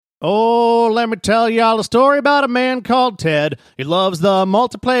Oh, let me tell y'all a story about a man called Ted. He loves the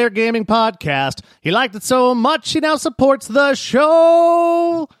Multiplayer Gaming Podcast. He liked it so much he now supports the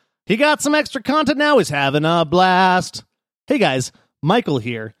show. He got some extra content now. He's having a blast. Hey guys, Michael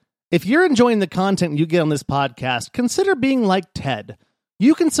here. If you're enjoying the content you get on this podcast, consider being like Ted.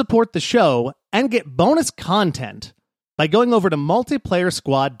 You can support the show and get bonus content by going over to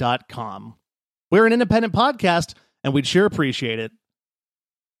multiplayersquad.com. We're an independent podcast, and we'd sure appreciate it.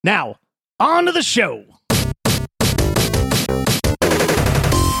 Now, on to the show.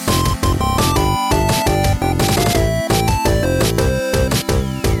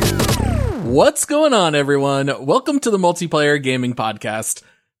 What's going on, everyone? Welcome to the Multiplayer Gaming Podcast.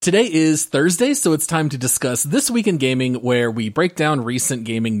 Today is Thursday, so it's time to discuss This Week in Gaming, where we break down recent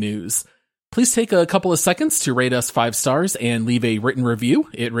gaming news. Please take a couple of seconds to rate us 5 stars and leave a written review.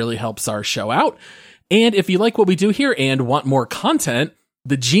 It really helps our show out. And if you like what we do here and want more content,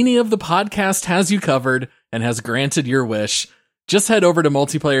 the genie of the podcast has you covered and has granted your wish. Just head over to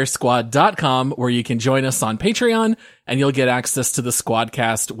multiplayersquad.com where you can join us on Patreon and you'll get access to the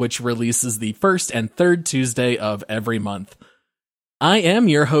Squadcast, which releases the first and third Tuesday of every month. I am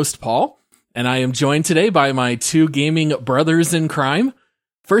your host, Paul, and I am joined today by my 2 gaming brothers in crime.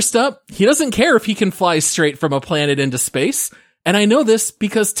 First up, he doesn't care if he can fly straight from a planet into space, and I know this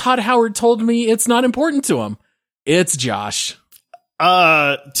because Todd Howard told me it's not important to him. It's Josh.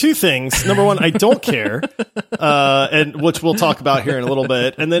 2 things. Number 1, I don't care, and which we'll talk about here in a little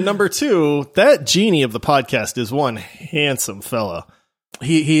bit. And then number 2, that genie of the podcast is one handsome fella.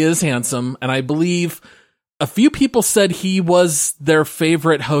 He is handsome, and I believe a few people said he was their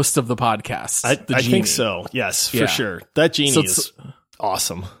favorite host of the podcast. I think so. Yes, for sure. That genie is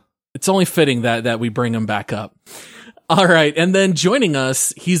awesome. It's only fitting that we bring him back up. All right, and then joining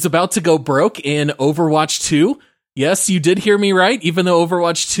us, he's about to go broke in Overwatch 2. Yes, you did hear me right. Even though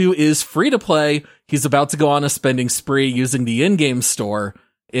Overwatch 2 is free to play, he's about to go on a spending spree using the in-game store.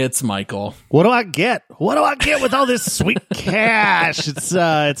 It's Michael. What do I get? What do I get with all this sweet cash? It's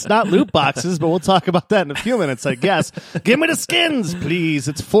not loot boxes, but we'll talk about that in a few minutes, I guess. Give me the skins, please.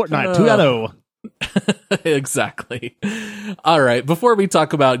 It's Fortnite 2.0. Exactly. All right. Before we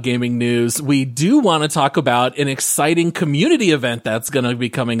talk about gaming news, we do want to talk about an exciting community event that's going to be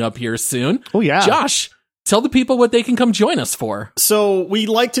coming up here soon. Oh, yeah. Josh, tell the people what they can come join us for. So we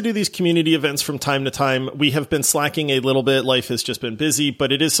like to do these community events from time to time. We have been slacking a little bit. Life has just been busy,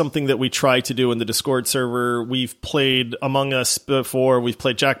 but it is something that we try to do in the Discord server. We've played Among Us before. We've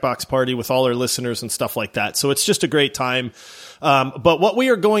played Jackbox Party with all our listeners and stuff like that. So it's just a great time. But what we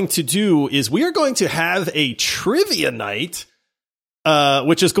are going to do is we are going to have a trivia night,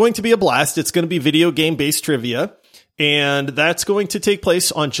 which is going to be a blast. It's going to be video game based trivia. And that's going to take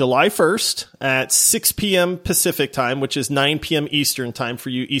place on July 1st at 6 p.m. Pacific time, which is 9 p.m. Eastern time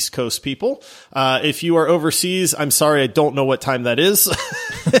for you East Coast people. If you are overseas, I'm sorry, I don't know what time that is.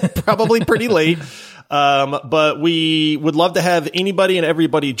 Probably pretty late. But we would love to have anybody and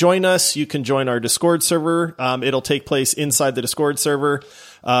everybody join us. You can join our Discord server. It'll take place inside the Discord server.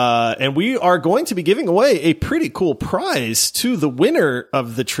 And we are going to be giving away a pretty cool prize to the winner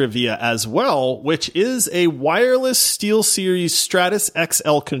of the trivia as well, which is a wireless SteelSeries Stratus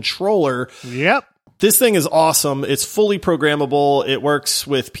XL controller. Yep. This thing is awesome. It's fully programmable. It works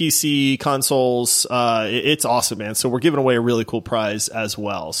with PC consoles. It's awesome, man. So we're giving away a really cool prize as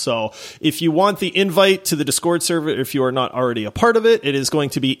well. So if you want the invite to the Discord server, if you are not already a part of it, it is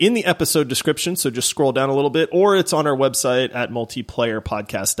going to be in the episode description. So just scroll down a little bit, or it's on our website at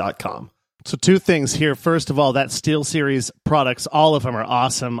multiplayerpodcast.com. So 2 things here. First of all, that SteelSeries products, all of them are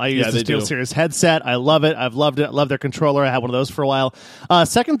awesome. I use the SteelSeries headset. I love it. I've loved it. I love their controller. I had one of those for a while.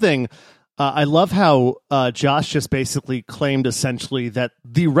 Second thing, I love how Josh just basically claimed essentially that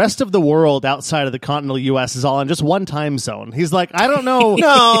the rest of the world outside of the continental U.S. is all in just one time zone. He's like, I don't know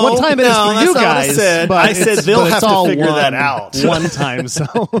what time it is for you guys. I said they'll have to figure that out. One time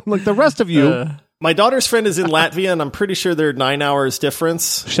zone. Like the rest of you. My daughter's friend is in Latvia, and I'm pretty sure they're 9 hours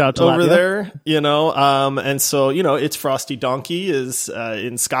difference. Shout out to over Latvia. there, and so it's Frosty Donkey is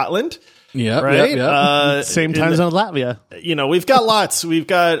in Scotland. Yeah, right. Yep. Same time zone as Latvia. We've got lots. We've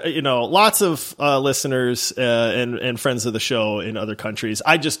got lots of listeners and friends of the show in other countries.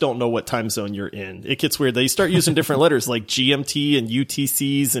 I just don't know what time zone you're in. It gets weird. They start using different letters like GMT and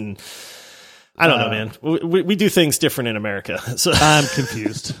UTCs, and I don't know, man. We do things different in America. So I'm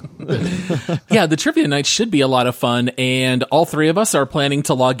confused. Yeah, the trivia night should be a lot of fun, and all 3 of us are planning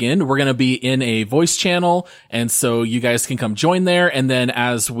to log in. We're going to be in a voice channel, and so you guys can come join there. And then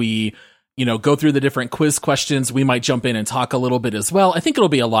as we go through the different quiz questions, we might jump in and talk a little bit as well. I think it'll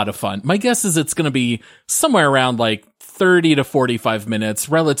be a lot of fun. My guess is it's going to be somewhere around like 30 to 45 minutes,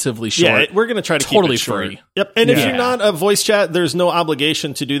 relatively short. Yeah, we're going to try to totally keep it short. free. Yep. And if you're not a voice chat, there's no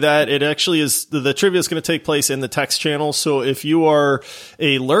obligation to do that. It actually is, the trivia is going to take place in the text channel. So if you are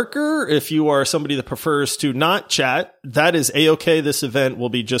a lurker, if you are somebody that prefers to not chat, that is A-okay. This event will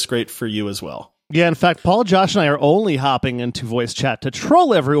be just great for you as well. Yeah, in fact, Paul, Josh, and I are only hopping into voice chat to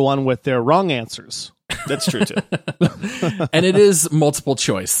troll everyone with their wrong answers. That's true, too. And it is multiple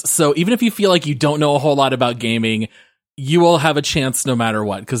choice. So even if you feel like you don't know a whole lot about gaming, you will have a chance no matter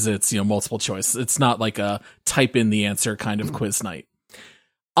what, because it's, multiple choice. It's not like a type in the answer kind of quiz night.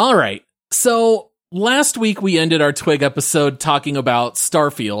 All right. So last week we ended our Twig episode talking about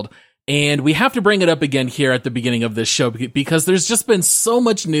Starfield. And we have to bring it up again here at the beginning of this show because there's just been so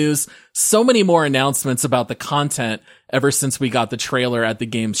much news, so many more announcements about the content ever since we got the trailer at the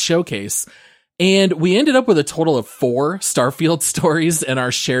game's showcase. And we ended up with a total of 4 Starfield stories in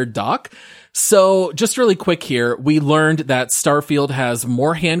our shared doc. So just really quick here, we learned that Starfield has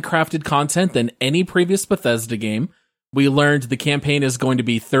more handcrafted content than any previous Bethesda game. We learned the campaign is going to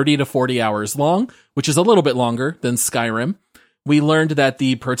be 30 to 40 hours long, which is a little bit longer than Skyrim. We learned that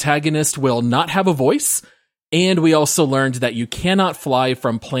the protagonist will not have a voice, and we also learned that you cannot fly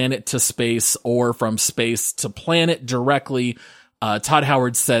from planet to space or from space to planet directly. Todd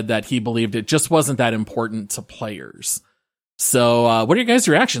Howard said that he believed it just wasn't that important to players. So what are your guys'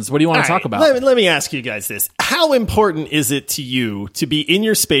 reactions? What do you want to talk about? Let me ask you guys this. How important is it to you to be in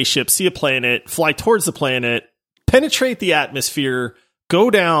your spaceship, see a planet, fly towards the planet, penetrate the atmosphere,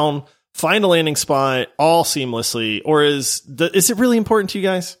 go down, find a landing spot all seamlessly, or is it really important to you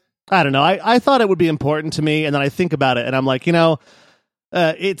guys? I don't know. I thought it would be important to me, and then I think about it, and I'm like,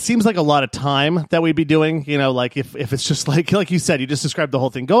 it seems like a lot of time that we'd be doing, like if it's just like you said, you just described the whole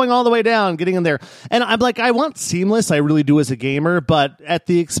thing, going all the way down, getting in there. And I'm like, I want seamless, I really do as a gamer, but at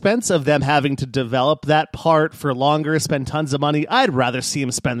the expense of them having to develop that part for longer, spend tons of money, I'd rather see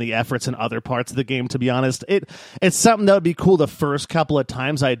them spend the efforts in other parts of the game, to be honest. It's something that would be cool the first couple of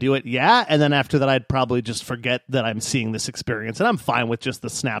times I do it, yeah, and then after that I'd probably just forget that I'm seeing this experience, and I'm fine with just the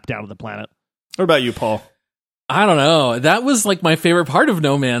snap down to the planet. What about you, Paul? I don't know. That was like my favorite part of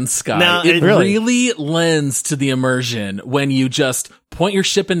No Man's Sky. Now, it really lends to the immersion when you just point your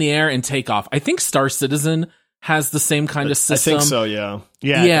ship in the air and take off. I think Star Citizen has the same kind of system. I think so, yeah.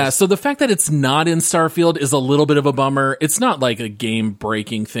 Yeah, so the fact that it's not in Starfield is a little bit of a bummer. It's not like a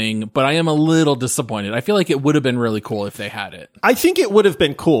game-breaking thing, but I am a little disappointed. I feel like it would have been really cool if they had it. I think it would have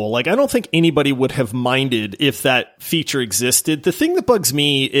been cool. Like, I don't think anybody would have minded if that feature existed. The thing that bugs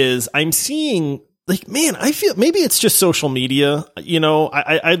me is I'm seeing... Like, man, I feel maybe it's just social media.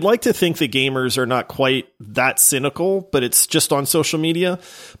 I'd like to think that gamers are not quite that cynical, but it's just on social media.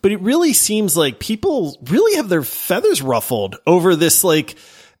 But it really seems like people really have their feathers ruffled over this like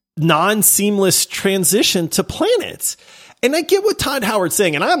non-seamless transition to planets. And I get what Todd Howard's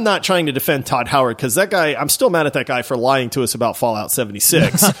saying, and I'm not trying to defend Todd Howard because that guy, I'm still mad at that guy for lying to us about Fallout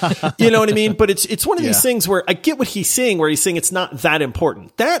 76. You know what I mean? But it's one of these things where I get what he's saying, where he's saying it's not that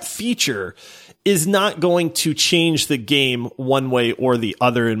important. That feature is not going to change the game one way or the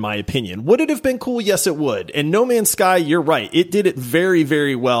other, in my opinion. Would it have been cool? Yes, it would. And No Man's Sky, you're right. It did it very,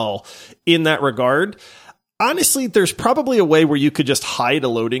 very well in that regard. Honestly, there's probably a way where you could just hide a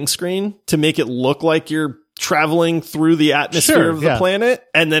loading screen to make it look like you're traveling through the atmosphere of the planet,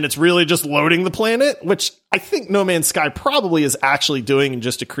 and then it's really just loading the planet, which I think No Man's Sky probably is actually doing in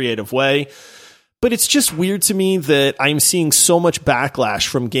just a creative way. But it's just weird to me that I'm seeing so much backlash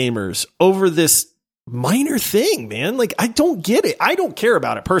from gamers over this minor thing, man. Like, I don't get it. I don't care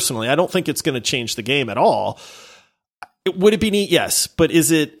about it personally. I don't think it's going to change the game at all. Would it be neat? Yes. But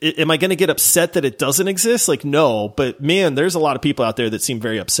am I going to get upset that it doesn't exist? Like, no. But man, there's a lot of people out there that seem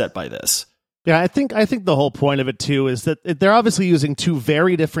very upset by this. Yeah, I think the whole point of it too is that they're obviously using 2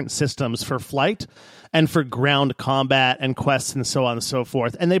 very different systems for flight and for ground combat and quests and so on and so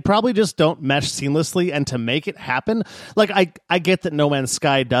forth. And they probably just don't mesh seamlessly. And to make it happen, like I get that No Man's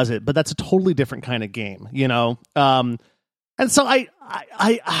Sky does it, but that's a totally different kind of game, And so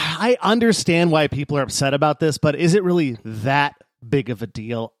I understand why people are upset about this, but is it really that big of a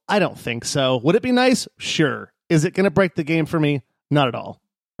deal? I don't think so. Would it be nice? Sure. Is it going to break the game for me? Not at all.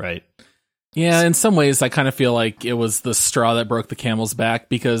 Right. Yeah, in some ways, I kind of feel like it was the straw that broke the camel's back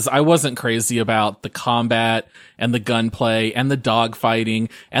because I wasn't crazy about the combat and the gunplay and the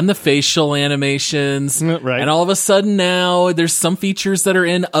dogfighting and the facial animations. Right. And all of a sudden now there's some features that are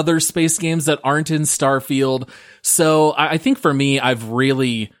in other space games that aren't in Starfield. So I think for me, I've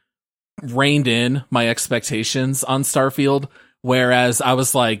really reined in my expectations on Starfield. Whereas I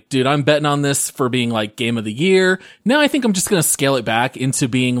was like, dude, I'm betting on this for being like game of the year. Now I think I'm just going to scale it back into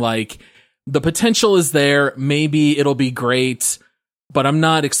being like, The potential is there. Maybe it'll be great, but I'm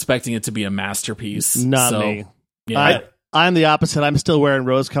not expecting it to be a masterpiece. Not me. Yeah. I'm the opposite. I'm still wearing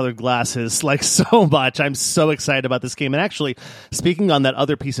rose-colored glasses like so much. I'm so excited about this game. And actually, speaking on that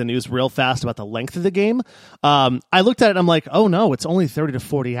other piece of news real fast about the length of the game, I looked at it and I'm like, oh no, it's only 30 to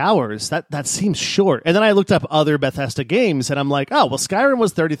 40 hours. That seems short. And then I looked up other Bethesda games and I'm like, oh, well, Skyrim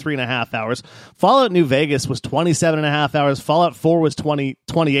was 33 and a half hours. Fallout New Vegas was 27 and a half hours. Fallout 4 was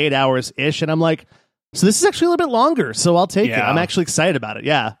 28 hours-ish. And I'm like, so this is actually a little bit longer. So I'll take it. I'm actually excited about it.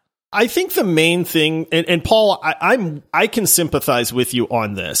 Yeah. I think the main thing, and Paul, I can sympathize with you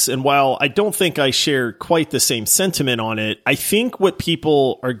on this. And while I don't think I share quite the same sentiment on it, I think what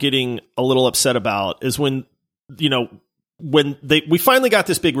people are getting a little upset about is when we finally got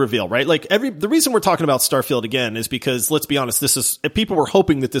this big reveal, right? Like the reason we're talking about Starfield again is because, let's be honest, people were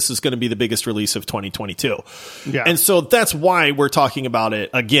hoping that this is going to be the biggest release of 2022. Yeah. And so that's why we're talking about it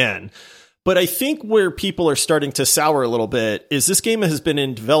again. But I think where people are starting to sour a little bit is this game has been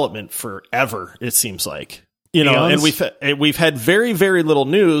in development forever, it seems like. And we've had very, very little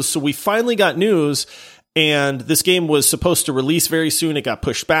news. So we finally got news, and this game was supposed to release very soon. It got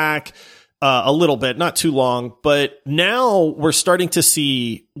pushed back a little bit, not too long. But now we're starting to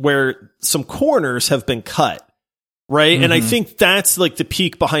see where some corners have been cut. Right. Mm-hmm. And I think that's like the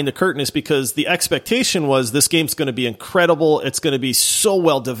peek behind the curtain, is because the expectation was this game's going to be incredible. It's going to be so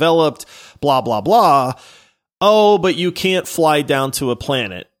well developed, blah, blah, blah. Oh, but you can't fly down to a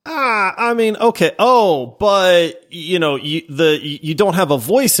planet. I mean, okay. Oh, but you don't have a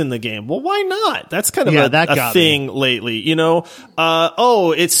voice in the game. Well, why not? That's kind of a thing lately,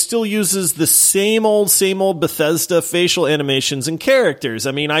 it still uses the same old Bethesda facial animations and characters.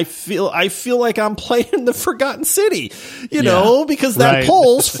 I mean, I feel like I'm playing the Forgotten City, because that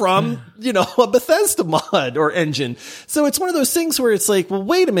pulls from, a Bethesda mod or engine. So it's one of those things where it's like, well,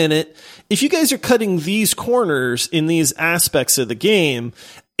 wait a minute. If you guys are cutting these corners in these aspects of the game,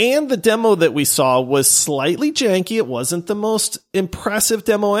 and the demo that we saw was slightly janky, it wasn't the most impressive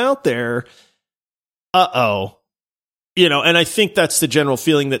demo out there. And I think that's the general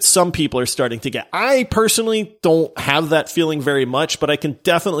feeling that some people are starting to get. I personally don't have that feeling very much, but I can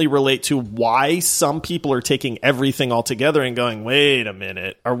definitely relate to why some people are taking everything all together and going, wait a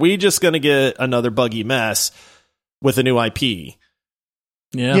minute, are we just going to get another buggy mess with a new IP?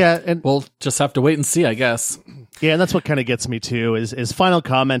 Yeah, and we'll just have to wait and see, I guess. Yeah, and that's what kind of gets me too. Is final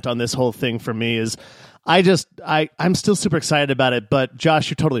comment on this whole thing for me is, I'm still super excited about it. But Josh,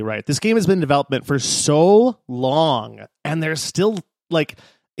 you're totally right. This game has been in development for so long, and there's still, like,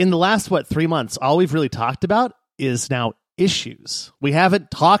 in the last 3 months, all we've really talked about is now issues. We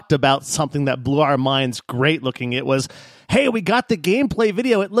haven't talked about something that blew our minds great looking. It was, hey, we got the gameplay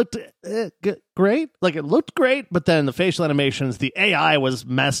video. It looked great. Like, it looked great, but then the facial animations, the AI was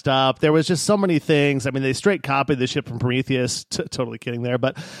messed up. There was just so many things. I mean, they straight copied the shit from Prometheus. Totally kidding there.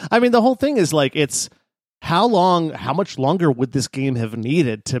 But I mean, the whole thing is like, it's how much longer would this game have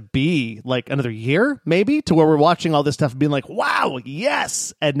needed to be, like, another year, maybe, to where we're watching all this stuff and being like, wow,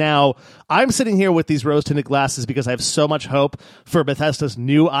 yes. And now I'm sitting here with these rose-tinted glasses because I have so much hope for Bethesda's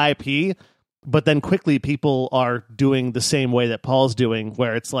new IP. But then quickly people are doing the same way that Paul's doing,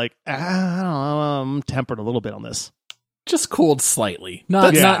 where it's like, I don't know, I'm tempered a little bit on this. Just cooled slightly.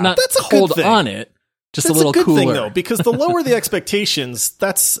 Not that's a cold thing. On it. Just that's a little good cooler. Thing, though, because the lower the expectations,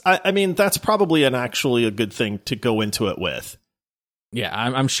 that's probably actually a good thing to go into it with. Yeah,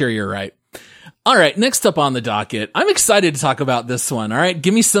 I'm sure you're right. All right, next up on the docket, I'm excited to talk about this one. All right,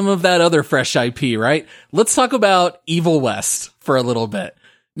 give me some of that other fresh IP, right? Let's talk about Evil West for a little bit.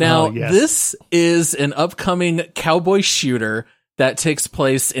 Now, This is an upcoming cowboy shooter that takes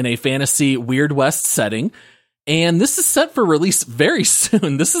place in a fantasy Weird West setting. And this is set for release very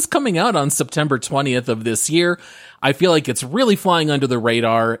soon. This is coming out on September 20th of this year. I feel like it's really flying under the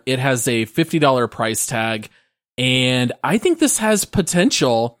radar. It has a $50 price tag. And I think this has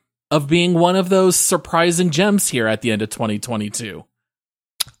potential of being one of those surprising gems here at the end of 2022.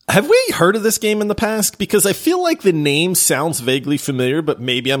 Have we heard of this game in the past? Because I feel like the name sounds vaguely familiar, but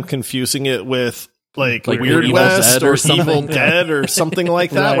maybe I'm confusing it with like Weird West or Evil Dead or something like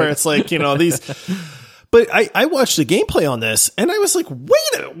that, right. Where it's like, these... But I watched the gameplay on this, and I was like,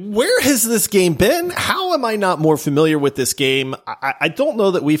 wait, where has this game been? How am I not more familiar with this game? I don't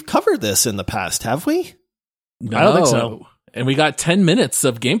know that we've covered this in the past, have we? No. I don't think so. And we got 10 minutes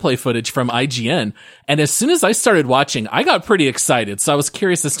of gameplay footage from IGN. And as soon as I started watching, I got pretty excited. So I was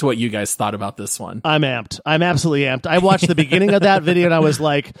curious as to what you guys thought about this one. I'm amped. I'm absolutely amped. I watched the beginning of that video, and I was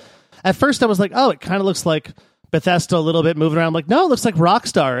like, at first I was like, oh, it kind of looks like Bethesda a little bit moving around. I'm like, no, it looks like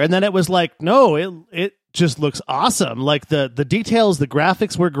Rockstar. And then it was like, no, it just looks awesome. Like the details, the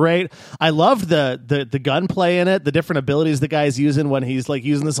graphics were great. I loved the gunplay in it, the different abilities the guy's using when he's like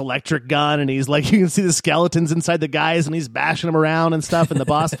using this electric gun and he's like, you can see the skeletons inside the guys and he's bashing them around and stuff in the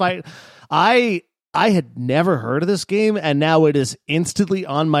boss fight. I had never heard of this game, and now it is instantly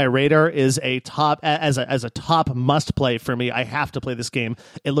on my radar as a top must play for me. I have to play this game.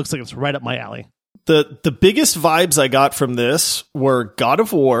 It looks like it's right up my alley. The biggest vibes I got from this were God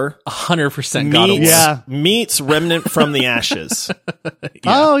of War, 100% God of War. Meets Remnant from the Ashes.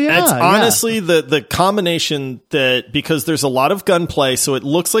 Oh yeah, it's honestly the combination that, because there's a lot of gunplay, so it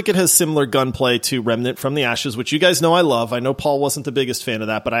looks like it has similar gunplay to Remnant from the Ashes, which you guys know I love. I know Paul wasn't the biggest fan of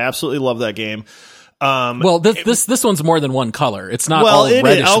that, but I absolutely love that game. Well, this one's more than one color. It's not all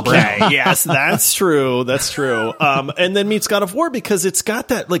reddish brown. Yes, that's true. That's true. And then meets God of War because it's got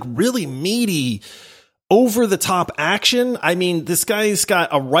that like really meaty, over the top action. I mean, this guy's got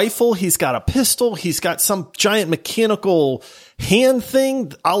a rifle. He's got a pistol. He's got some giant mechanical hand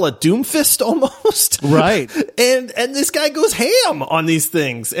thing, a la Doomfist almost. Right. And this guy goes ham on these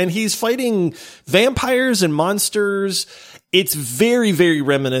things, and he's fighting vampires and monsters. It's very, very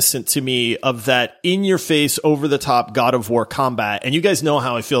reminiscent to me of that in-your-face, over-the-top God of War combat. And you guys know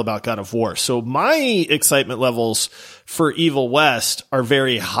how I feel about God of War. So my excitement levels for Evil West are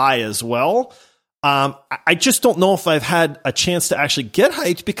very high as well. I just don't know if I've had a chance to actually get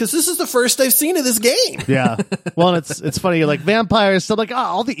hyped because this is the first I've seen of this game. Yeah. Well, it's funny, like vampires, so like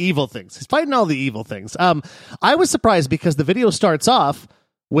all the evil things. He's fighting all the evil things. I was surprised because the video starts off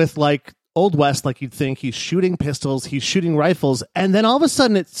with like Old West, like you'd think he's shooting pistols, he's shooting rifles, and then all of a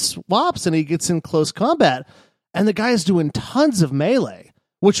sudden it swaps and he gets in close combat, and the guy's doing tons of melee,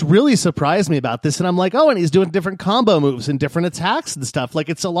 which really surprised me about this. And I'm like, oh, and he's doing different combo moves and different attacks and stuff. Like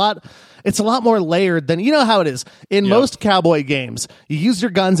it's a lot more layered than, you know how it is in most cowboy games. You use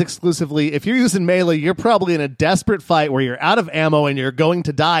your guns exclusively. If you're using melee, you're probably in a desperate fight where you're out of ammo and you're going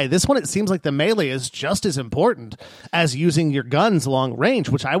to die. This one, it seems like the melee is just as important as using your guns long range,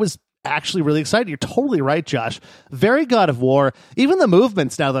 which I was actually really excited. You're totally right, Josh. Very God of War. Even the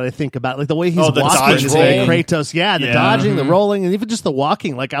movements, now that I think about it, like the way he's walking is very Kratos. Yeah, the dodging, the rolling, and even just the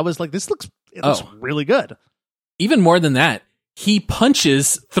walking. Like I was like, this looks really good. Even more than that, he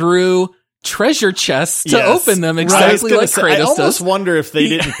punches through treasure chests to open them exactly like Kratos does. I almost wonder if they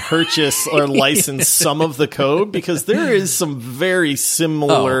didn't purchase or license some of the code, because there is some very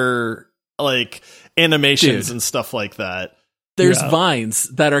similar like animations and stuff like that. There's vines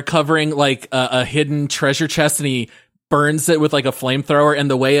that are covering like a hidden treasure chest, and he burns it with like a flamethrower,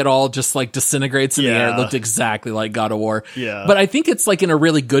 and the way it all just like disintegrates in the air, it looked exactly like God of War. Yeah. But I think it's like in a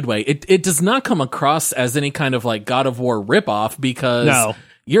really good way. It does not come across as any kind of like God of War ripoff, because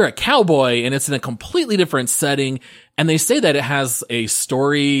you're a cowboy and it's in a completely different setting. And they say that it has a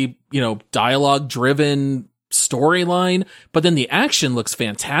story, dialogue driven storyline, but then the action looks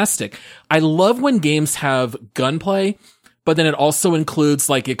fantastic. I love when games have gunplay, but then it also includes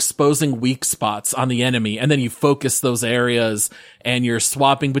like exposing weak spots on the enemy, and then you focus those areas and you're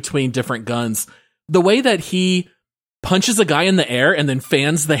swapping between different guns. The way that he punches a guy in the air and then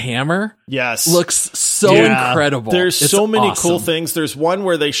fans the hammer looks so incredible. There's so many cool things. There's one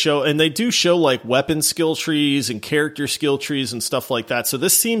where they show like weapon skill trees and character skill trees and stuff like that. So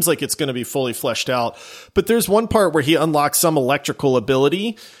this seems like it's going to be fully fleshed out. But there's one part where he unlocks some electrical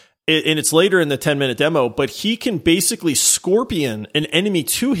ability, and it's later in the 10-minute demo, but he can basically scorpion an enemy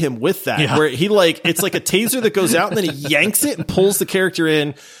to him with that, where he it's like a taser that goes out and then he yanks it and pulls the character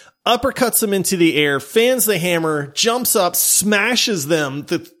in, uppercuts them into the air, fans the hammer, jumps up, smashes them.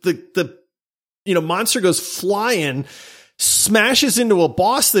 The monster goes flying, smashes into a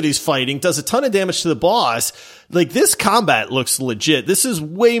boss that he's fighting, does a ton of damage to the boss. Like, this combat looks legit. This is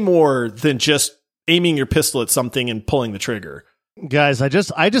way more than just aiming your pistol at something and pulling the trigger. Guys, I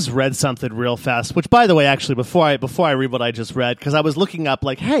just read something real fast, which, by the way, actually, before I read what I just read, because I was looking up,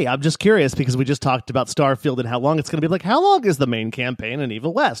 like, hey, I'm just curious, because we just talked about Starfield and how long it's going to be. Like, how long is the main campaign in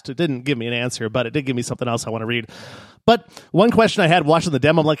Evil West? It didn't give me an answer, but it did give me something else I want to read. But one question I had watching the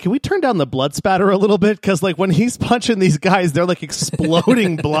demo, I'm like, can we turn down the blood spatter a little bit? Because, like, when he's punching these guys, they're, like,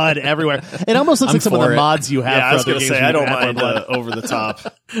 exploding blood everywhere. It almost looks like some of the mods you have. Yeah, I was going to say, I don't mind over the top.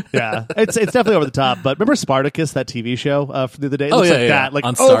 Yeah, it's definitely over the top. But remember Spartacus, that TV show from the other day? It looks like that,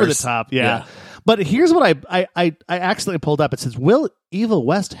 like over the top. Yeah. But here's what I accidentally pulled up. It says, will Evil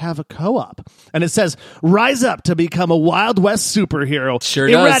West have a co-op? And it says, rise up to become a Wild West superhero. Sure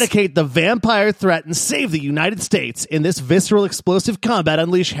does. Eradicate the vampire threat and save the United States. In this visceral, explosive combat,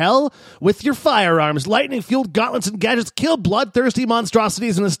 unleash hell with your firearms, lightning-fueled gauntlets and gadgets, kill bloodthirsty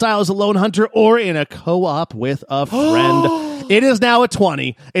monstrosities in a style as a lone hunter or in a co-op with a friend. It is now a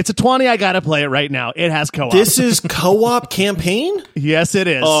 20. It's a 20. I gotta play it right now. It has co-op. This is co-op campaign? Yes, it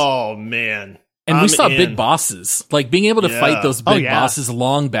is. Oh, man. And we saw in. big bosses, like being able to fight those big bosses,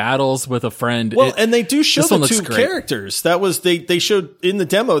 long battles with a friend. Well, and they do show this one the looks two great. characters. That was they showed in the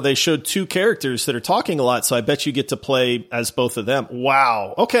demo. They showed two characters that are talking a lot. So I bet you get to play as both of them.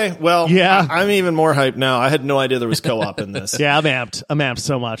 Wow. Okay. Well, Yeah. I'm even more hyped now. I had no idea there was co-op in this. Yeah, I'm amped. I'm amped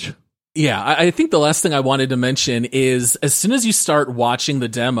so much. Yeah, I think the last thing I wanted to mention is as soon as you start watching the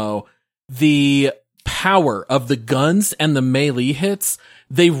demo, the power of the guns and the melee hits,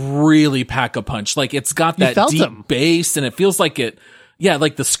 they really pack a punch. Like it's got that felt deep them. bass and it feels like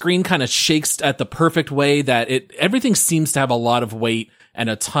like the screen kind of shakes at the perfect way that everything seems to have a lot of weight and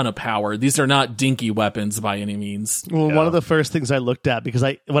a ton of power. These are not dinky weapons by any means. Well, one of the first things I looked at, because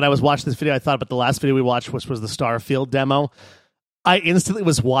when I was watching this video, I thought about the last video we watched, which was the Starfield demo. I instantly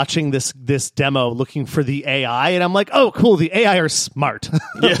was watching this demo looking for the AI, and I'm like, oh, cool, the AI are smart.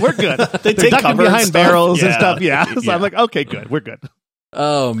 We're good. They They're take ducking cover and behind stuff. barrels and Yeah. stuff. Yeah. So Yeah. I'm like, okay, good. We're good.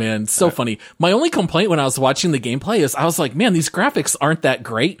 Oh man, so funny. My only complaint when I was watching the gameplay is I was like, man, these graphics aren't that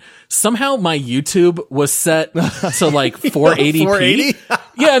great. Somehow my YouTube was set to like 480p. 480?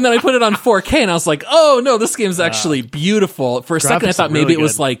 Yeah, and then I put it on 4K and I was like, oh no, this game's actually beautiful. For a second I Graphics thought are maybe really it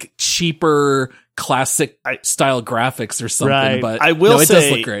was good. like cheaper classic style graphics or something, Right. but I will no, it say,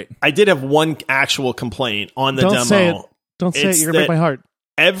 does look great. I did have one actual complaint on the Don't demo. say it. Don't say it. It's You're going to break that my heart.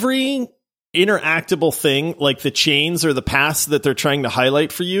 Every interactable thing, like the chains or the paths that they're trying to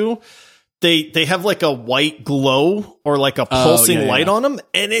highlight for you, they have like a white glow or like a pulsing light on them,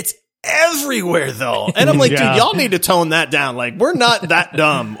 and it's everywhere though. And I'm like, Yeah. dude, y'all need to tone that down. Like, we're not that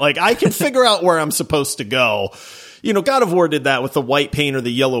dumb. Like, I can figure out where I'm supposed to go. You know, God of War did that with the white paint or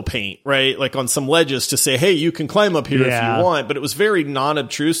the yellow paint, right? Like on some ledges to say, hey, you can climb up here if you want, but it was very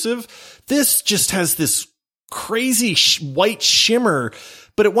non-obtrusive. This just has this crazy white shimmer.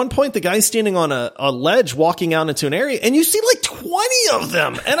 But at one point, the guy's standing on a ledge walking out into an area, and you see like 20 of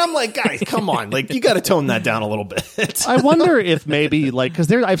them. And I'm like, guys, come on. Like, you got to tone that down a little bit. I wonder if maybe like,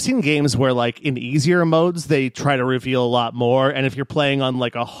 because I've seen games where like in easier modes they try to reveal a lot more, and if you're playing on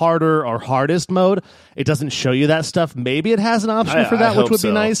like a harder or hardest mode, it doesn't show you that stuff. Maybe it has an option for that, I which hope would so.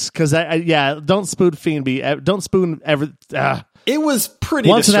 be nice. Because don't spoon every. It was pretty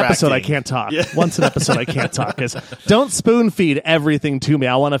Once an distracting. episode, I can't talk. Yeah. Once an episode, I can't talk. Because don't spoon feed everything to me.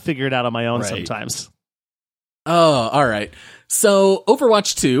 I want to figure it out on my own Right. sometimes. Oh, all right. So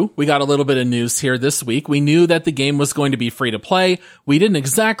Overwatch 2, we got a little bit of news here this week. We knew that the game was going to be free to play. We didn't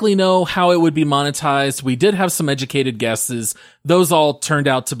exactly know how it would be monetized. We did have some educated guesses. Those all turned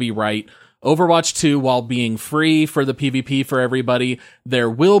out to be right. Overwatch 2, while being free for the PvP for everybody, there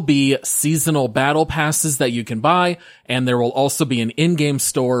will be seasonal battle passes that you can buy, and there will also be an in-game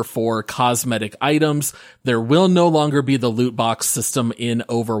store for cosmetic items. There will no longer be the loot box system in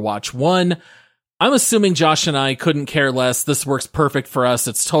Overwatch 1. I'm assuming Josh and I couldn't care less. This works perfect for us.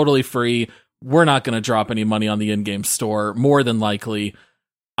 It's totally free. We're not going to drop any money on the in-game store, more than likely.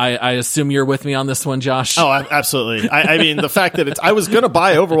 I assume you're with me on this one, Josh. Oh, absolutely. I mean, the fact that I was going to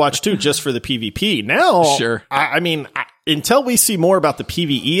buy Overwatch 2 just for the PvP. Now, Sure. I mean, until we see more about the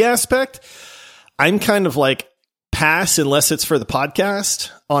PvE aspect, I'm kind of like pass unless it's for the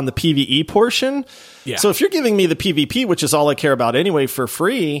podcast on the PvE portion. Yeah. So if you're giving me the PvP, which is all I care about anyway, for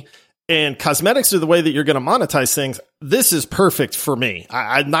free, and cosmetics are the way that you're going to monetize things, this is perfect for me.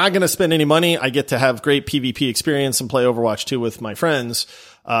 I'm not going to spend any money. I get to have great PvP experience and play Overwatch 2 with my friends.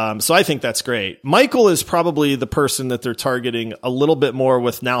 So I think that's great. Michael is probably the person that they're targeting a little bit more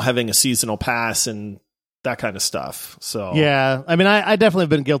with now having a seasonal pass and that kind of stuff. So Yeah, I mean, I definitely have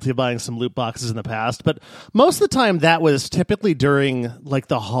been guilty of buying some loot boxes in the past, but most of the time that was typically during like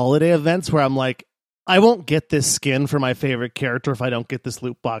the holiday events where I'm like, I won't get this skin for my favorite character if I don't get this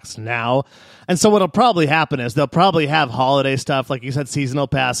loot box now. And so what'll probably happen is they'll probably have holiday stuff, like you said, seasonal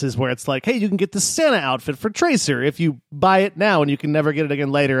passes, where it's like, hey, you can get the Santa outfit for Tracer if you buy it now and you can never get it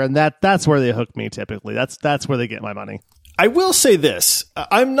again later. And that's where they hook me typically. That's where they get my money. I will say this.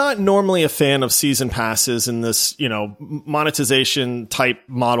 I'm not normally a fan of season passes in this, monetization type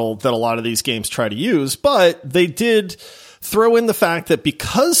model that a lot of these games try to use, but they did throw in the fact that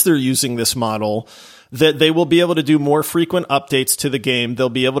because they're using this model, that they will be able to do more frequent updates to the game. They'll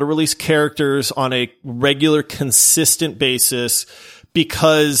be able to release characters on a regular, consistent basis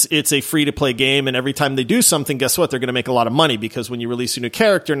because it's a free-to-play game, and every time they do something, guess what? They're going to make a lot of money, because when you release a new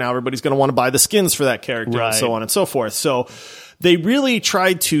character, now everybody's going to want to buy the skins for that character, and so on and so forth. So they really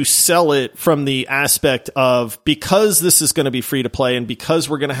tried to sell it from the aspect of, because this is going to be free-to-play, and because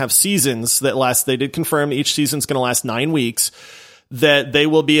we're going to have seasons that last, they did confirm each season's going to last 9 weeks, that they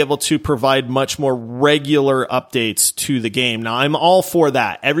will be able to provide much more regular updates to the game. Now, I'm all for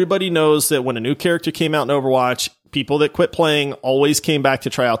that. Everybody knows that when a new character came out in Overwatch, people that quit playing always came back to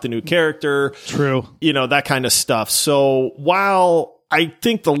try out the new character. True. You know, that kind of stuff. So while I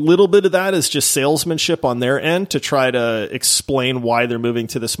think the little bit of that is just salesmanship on their end to try to explain why they're moving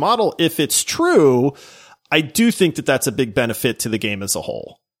to this model, if it's true, I do think that that's a big benefit to the game as a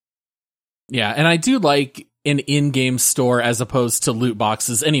whole. Yeah, and I do like an in-game store as opposed to loot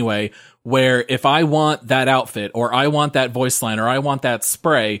boxes anyway, where if I want that outfit, or I want that voice line, or I want that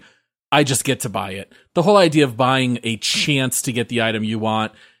spray, I just get to buy it. The whole idea of buying a chance to get the item you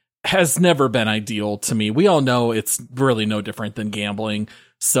want has never been ideal to me. We all know it's really no different than gambling.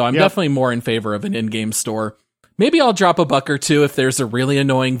 So I'm definitely more in favor of an in-game store. Maybe I'll drop $1 or $2 if there's a really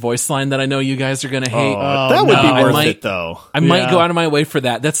annoying voice line that I know you guys are going to hate. That would be worth it, though. I might go out of my way for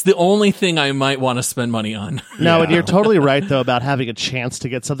that. That's the only thing I might want to spend money on. No, and you're totally right, though, about having a chance to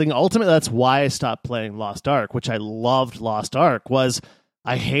get something. Ultimately, that's why I stopped playing Lost Ark, which I loved Lost Ark, was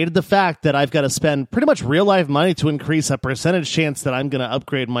I hated the fact that I've got to spend pretty much real-life money to increase a percentage chance that I'm going to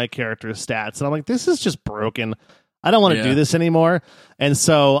upgrade my character's stats. And I'm like, this is just broken. I don't want to do this anymore. And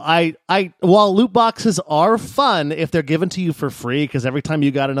so while loot boxes are fun if they're given to you for free, because every time you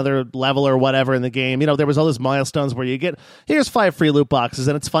got another level or whatever in the game, you know, there was all those milestones where you get, here's 5 free loot boxes,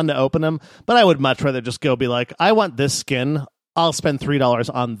 and it's fun to open them. But I would much rather just go be like, I want this skin. I'll spend $3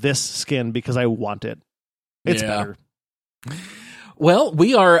 on this skin because I want it. It's better. Well,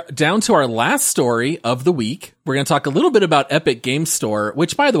 we are down to our last story of the week. We're going to talk a little bit about Epic Games Store,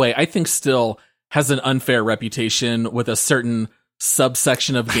 which, by the way, I think still has an unfair reputation with a certain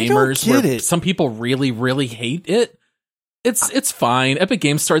subsection of gamers where some people really, really hate it. It's fine. Epic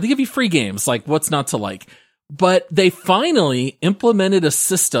Games Store, they give you free games. Like, what's not to like? But they finally implemented a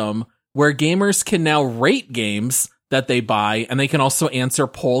system where gamers can now rate games that they buy, and they can also answer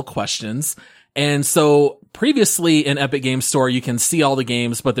poll questions. And so previously in Epic Games Store, you can see all the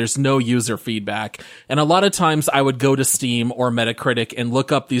games, but there's no user feedback. And a lot of times I would go to Steam or Metacritic and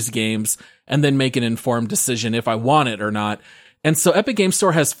look up these games and then make an informed decision if I want it or not. And so Epic Games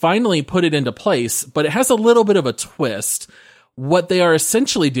Store has finally put it into place, but it has a little bit of a twist. What they are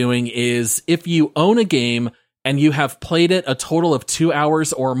essentially doing is, if you own a game and you have played it a total of 2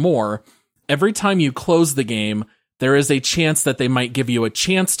 hours or more, every time you close the game, there is a chance that they might give you a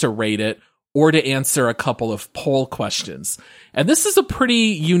chance to rate it or to answer a couple of poll questions. And this is a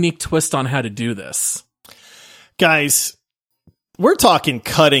pretty unique twist on how to do this. Guys, we're talking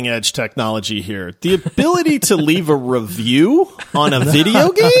cutting edge technology here. The ability to leave a review on a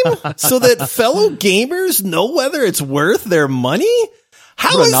video game so that fellow gamers know whether it's worth their money?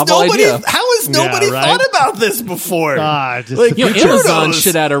 How has nobody thought about this before? Amazon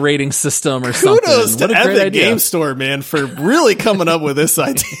should add a rating system or something. Kudos to Epic Games Store, man, for really coming up with this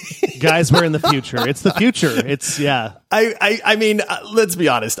idea. Guys, we're in the future. It's the future. It's, I mean, let's be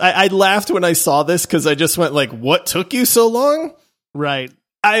honest. I laughed when I saw this because I just went like, what took you so long? Right.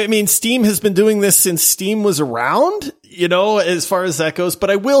 I mean, Steam has been doing this since Steam was around, you know, as far as that goes.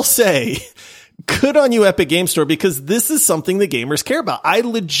 But I will say, good on you, Epic Games Store, because this is something the gamers care about. I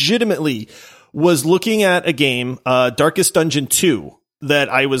legitimately was looking at a game, Darkest Dungeon 2, that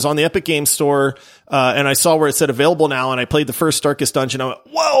I was on the Epic Games Store, and I saw where it said available now, and I played the first Darkest Dungeon. I went,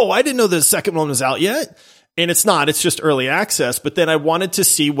 whoa, I didn't know the second one was out yet. And it's not, it's just early access. But then I wanted to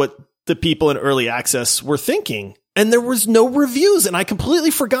see what the people in early access were thinking. And there was no reviews, and I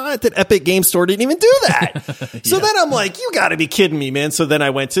completely forgot that Epic Games Store didn't even do that. So then I'm like, you gotta be kidding me, man. So then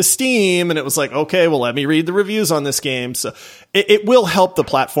I went to Steam, and it was like, okay, well, let me read the reviews on this game. So it will help the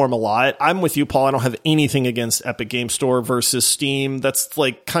platform a lot. I'm with you, Paul. I don't have anything against Epic Games Store versus Steam. That's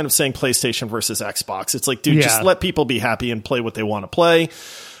like kind of saying PlayStation versus Xbox. It's like, dude, just let people be happy and play what they want to play.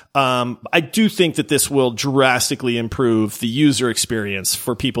 I do think that this will drastically improve the user experience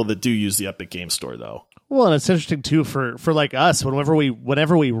for people that do use the Epic Games Store, though. Well, and it's interesting too for like us, whenever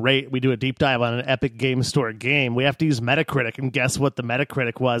we rate, we do a deep dive on an Epic Games Store game, we have to use Metacritic and guess what the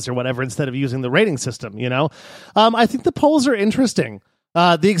Metacritic was or whatever instead of using the rating system, you know? I think the polls are interesting.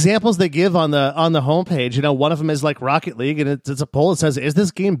 The examples they give on the homepage, you know, one of them is like Rocket League, and it's a poll that says, "Is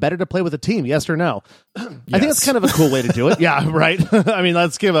this game better to play with a team? Yes or no?" I think it's kind of a cool way to do it. Yeah, right. I mean,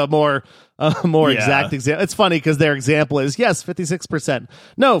 let's give a more exact example. It's funny because their example is yes, 56%,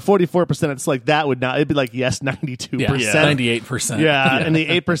 no, 44%. It's like that would not. It'd be like yes, 92%, 98%. Yeah, and the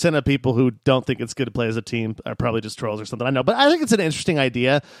 8% of people who don't think it's good to play as a team are probably just trolls or something. I know, but I think it's an interesting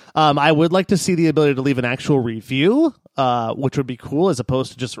idea. I would like to see the ability to leave an actual review, which would be cool as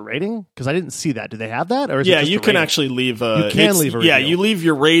opposed to just a rating, because I didn't see that. Do they have that? Or is it just you a can rating? actually leave You can leave a review. Yeah, you leave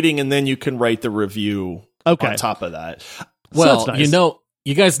your rating and then you can write the review on top of that. Well, So that's nice.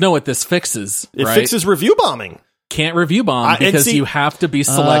 you guys know what this fixes, It right? fixes review bombing. Can't review bomb because you have to be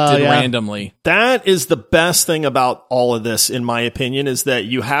selected randomly. That is the best thing about all of this, in my opinion, is that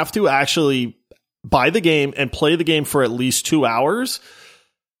you have to actually buy the game and play the game for at least 2 hours.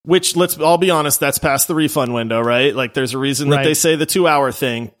 Which, let's all be honest, that's past the refund window, right? Like, there's a reason that they say the 2 hour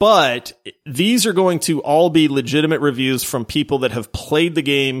thing. But these are going to all be legitimate reviews from people that have played the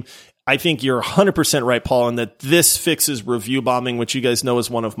game. I think you're 100% right, Paul, in that this fixes review bombing, which you guys know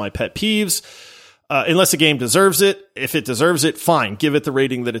is one of my pet peeves. Unless a game deserves it. If it deserves it, fine. Give it the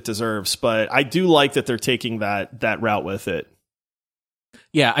rating that it deserves. But I do like that they're taking that route with it.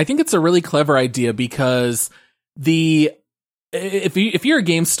 Yeah, I think it's a really clever idea because if you're a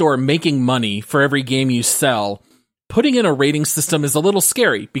game store making money for every game you sell, putting in a rating system is a little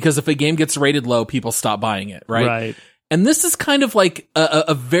scary because if a game gets rated low, people stop buying it, right? Right. And this is kind of like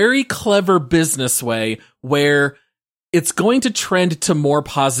a very clever business way where it's going to trend to more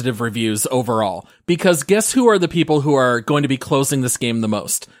positive reviews overall. Because guess who are the people who are going to be closing this game the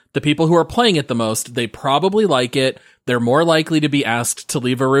most? The people who are playing it the most. They probably like it. They're more likely to be asked to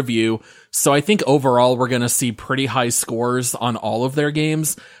leave a review. So I think overall we're going to see pretty high scores on all of their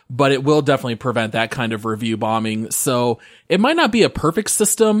games, but it will definitely prevent that kind of review bombing. So it might not be a perfect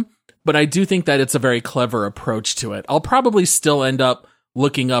system, but I do think that it's a very clever approach to it. I'll probably still end up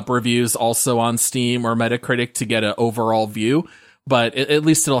looking up reviews also on Steam or Metacritic to get an overall view, but at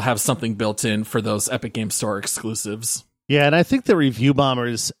least it'll have something built in for those Epic Game Store exclusives. Yeah, and I think the review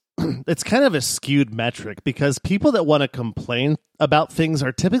bombers, it's kind of a skewed metric because people that want to complain about things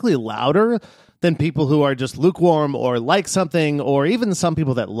are typically louder than people who are just lukewarm or like something, or even some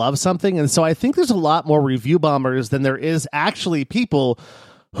people that love something. And so I think there's a lot more review bombers than there is actually people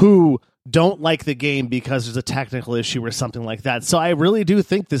who don't like the game because there's a technical issue or something like that. So I really do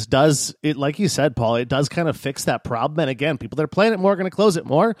think this does it, like you said, Paul, it does kind of fix that problem. And again, people that are playing it more are going to close it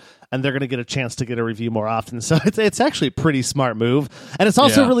more, and they're going to get a chance to get a review more often. So it's actually a pretty smart move. And it's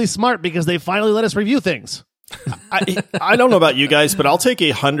also really smart because they finally let us review things. I don't know about you guys, but I'll take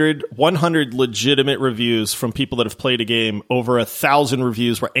 100 legitimate reviews from people that have played a game over 1,000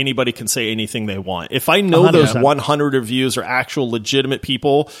 reviews where anybody can say anything they want. If I know 100%. Those 100 reviews are actual legitimate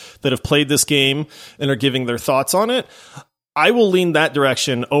people that have played this game and are giving their thoughts on it, I will lean that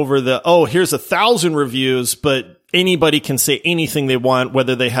direction over here's 1,000 reviews, but anybody can say anything they want,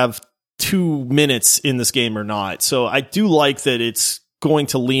 whether they have 2 minutes in this game or not. So I do like that it's going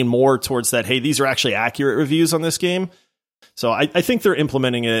to lean more towards that, hey, these are actually accurate reviews on this game. So I think they're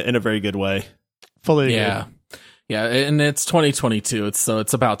implementing it in a very good way. Fully agree. Yeah, and it's 2022, so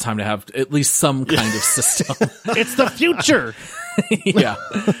it's about time to have at least some kind of system. It's the future! Yeah.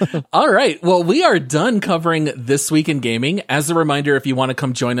 All right. Well, we are done covering This Week in Gaming. As a reminder, if you want to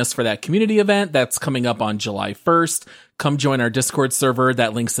come join us for that community event, that's coming up on July 1st. Come join our Discord server.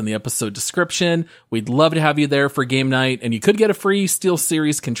 That link's in the episode description. We'd love to have you there for game night, and you could get a free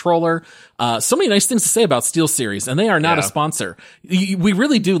SteelSeries controller. So many nice things to say about SteelSeries, and they are not a sponsor. We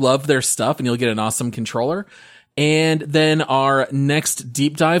really do love their stuff, and you'll get an awesome controller. And then our next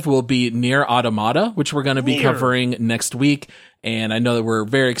deep dive will be Nier Automata, which we're going to be covering next week. And I know that we're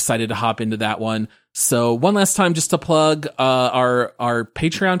very excited to hop into that one. So one last time, just to plug our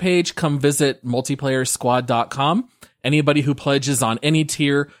Patreon page, come visit multiplayersquad.com. Anybody who pledges on any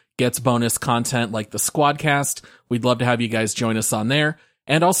tier gets bonus content like the Squadcast. We'd love to have you guys join us on there.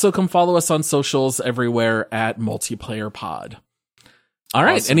 And also come follow us on socials everywhere at Multiplayer Pod. All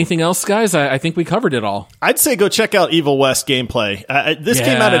right. Awesome. Anything else, guys? I think we covered it all. I'd say go check out Evil West gameplay. This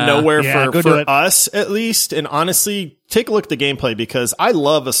came out of nowhere for us, at least. And honestly, take a look at the gameplay because I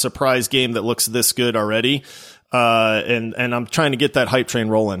love a surprise game that looks this good already. And I'm trying to get that hype train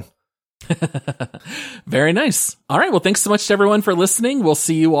rolling. Very nice. All right. Well, thanks so much to everyone for listening. We'll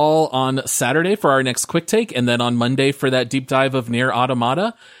see you all on Saturday for our next quick take, and then on Monday for that deep dive of Nier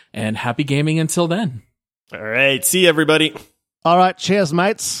Automata. And happy gaming until then. All right. See you, everybody. All right, cheers,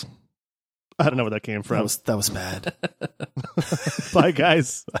 mates. I don't know where that came from. That was bad. Bye,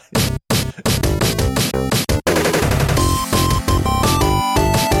 guys.